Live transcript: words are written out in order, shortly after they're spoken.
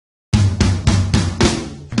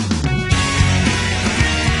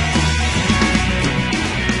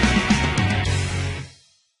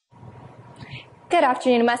Good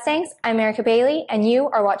afternoon, Mustangs. I'm Erica Bailey, and you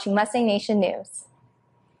are watching Mustang Nation News.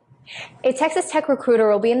 A Texas Tech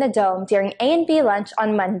recruiter will be in the Dome during A&B lunch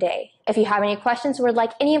on Monday. If you have any questions or would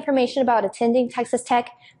like any information about attending Texas Tech,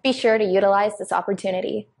 be sure to utilize this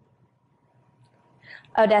opportunity.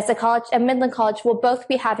 Odessa College and Midland College will both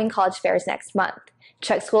be having college fairs next month.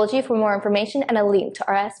 Check Schoology for more information and a link to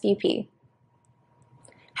RSVP.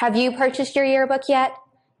 Have you purchased your yearbook yet?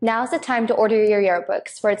 Now's the time to order your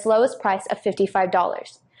yearbooks for its lowest price of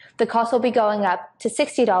 $55. The cost will be going up to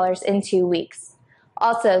 $60 in 2 weeks.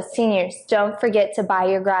 Also, seniors, don't forget to buy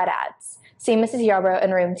your grad ads. See Mrs. Yarbrough in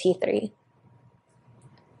room T3.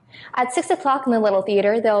 At 6 o'clock in the Little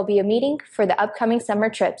Theater, there will be a meeting for the upcoming summer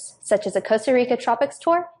trips, such as a Costa Rica Tropics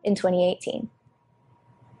Tour in 2018.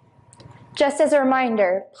 Just as a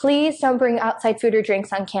reminder, please don't bring outside food or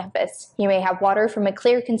drinks on campus. You may have water from a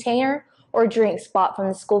clear container or drinks bought from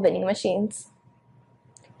the school vending machines.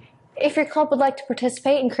 If your club would like to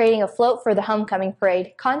participate in creating a float for the homecoming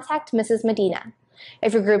parade, contact Mrs. Medina.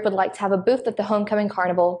 If your group would like to have a booth at the homecoming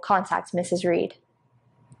carnival, contact Mrs. Reed.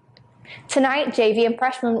 Tonight, JV and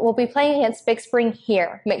freshmen will be playing against Big Spring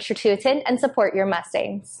here. Make sure to attend and support your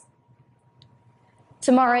Mustangs.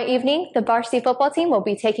 Tomorrow evening, the varsity football team will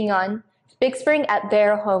be taking on Big Spring at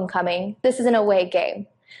their homecoming. This is an away game.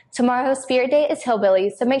 Tomorrow's Spirit Day is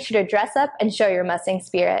Hillbillies, so make sure to dress up and show your Mustang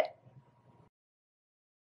spirit.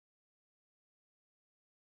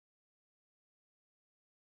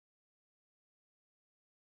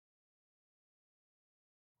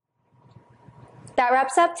 That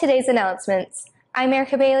wraps up today's announcements. I'm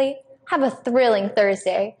Erica Bailey. Have a thrilling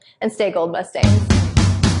Thursday and stay gold, Mustangs.